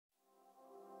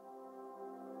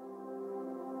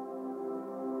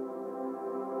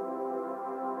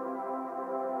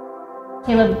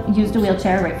Caleb used a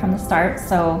wheelchair right from the start,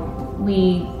 so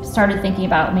we started thinking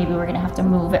about maybe we're going to have to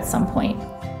move at some point.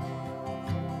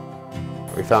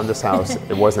 We found this house.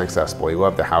 It wasn't accessible. He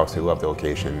loved the house. He loved the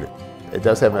location. It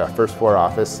does have a first floor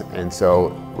office, and so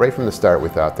right from the start we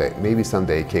thought that maybe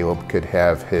someday Caleb could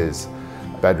have his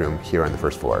bedroom here on the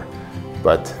first floor.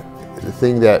 But the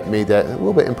thing that made that a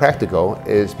little bit impractical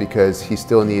is because he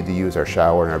still needed to use our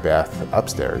shower and our bath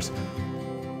upstairs.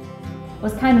 It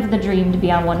was kind of the dream to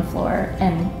be on one floor.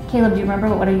 And Caleb, do you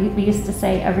remember what we used to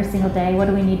say every single day? What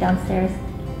do we need downstairs?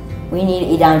 We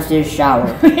need a downstairs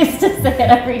shower. We used to say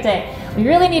it every day. We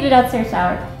really need a downstairs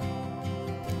shower.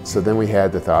 So then we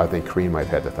had the thought, I think Kareem might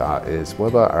have had the thought, is what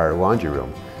about our laundry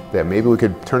room? That maybe we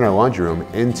could turn our laundry room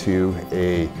into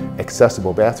an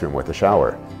accessible bathroom with a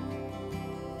shower.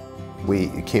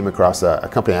 We came across a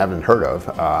company I haven't heard of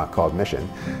called Mission.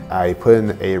 I put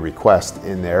in a request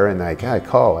in there and I got a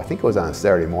call, I think it was on a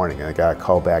Saturday morning, and I got a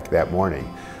call back that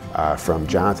morning from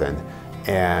Jonathan,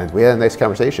 and we had a nice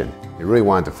conversation. We really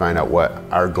wanted to find out what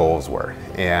our goals were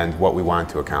and what we wanted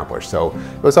to accomplish. So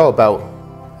it was all about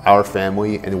our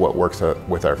family and what works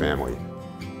with our family.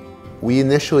 We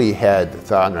initially had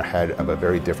thought in our head of a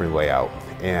very different layout,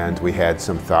 and we had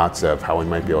some thoughts of how we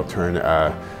might be able to turn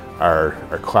our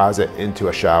closet into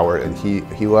a shower, and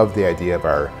he loved the idea of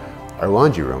our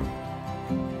laundry room.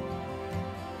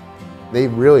 They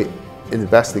really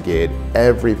investigated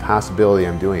every possibility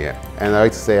of doing it, and I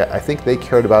like to say I think they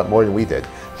cared about it more than we did.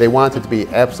 They wanted it to be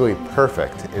absolutely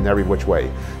perfect in every which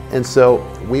way. And so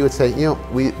we would say, you know,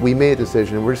 we made a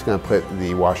decision and we're just going to put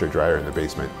the washer dryer in the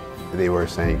basement. They were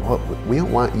saying, well, we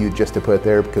don't want you just to put it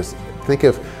there, because think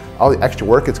of all the extra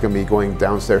work it's going to be going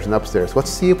downstairs and upstairs. Let's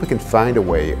see if we can find a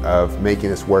way of making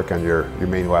this work on your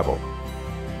main level.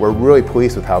 We're really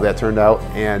pleased with how that turned out,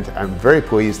 and I'm very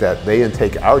pleased that they didn't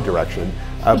take our direction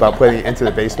about putting it into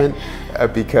the basement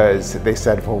because they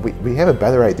said, well, we have a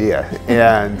better idea,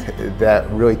 and that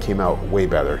really came out way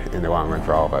better in the long run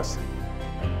for all of us.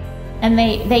 And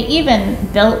they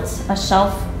even built a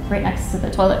shelf right next to the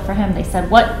toilet for him. They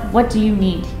said, what do you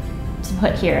need to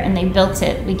put here? And they built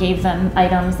it. We gave them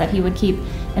items that he would keep,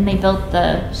 and they built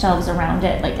the shelves around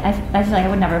it. Like I feel like I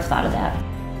would never have thought of that.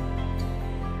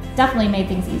 Definitely made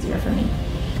things easier for me.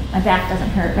 My back doesn't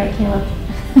hurt, right, Caleb?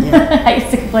 Yeah. I used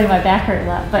to complain my back hurt a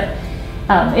lot, but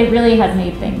it really has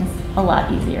made things a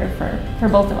lot easier for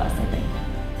both of us, I think.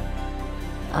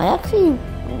 I actually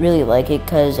really like it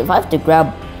because if I have to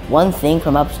grab one thing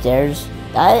from upstairs,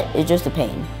 that is just a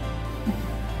pain.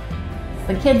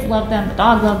 The kids love them, the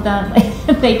dog loved them.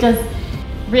 They just,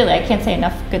 really, I can't say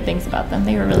enough good things about them.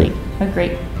 They were really a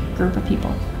great group of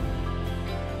people.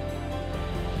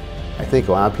 I think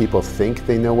a lot of people think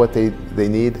they know what they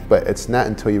need, but it's not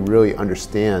until you really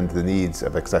understand the needs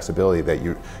of accessibility that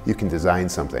you can design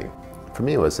something. For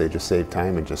me, it was just save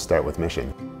time and just start with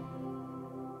Mission.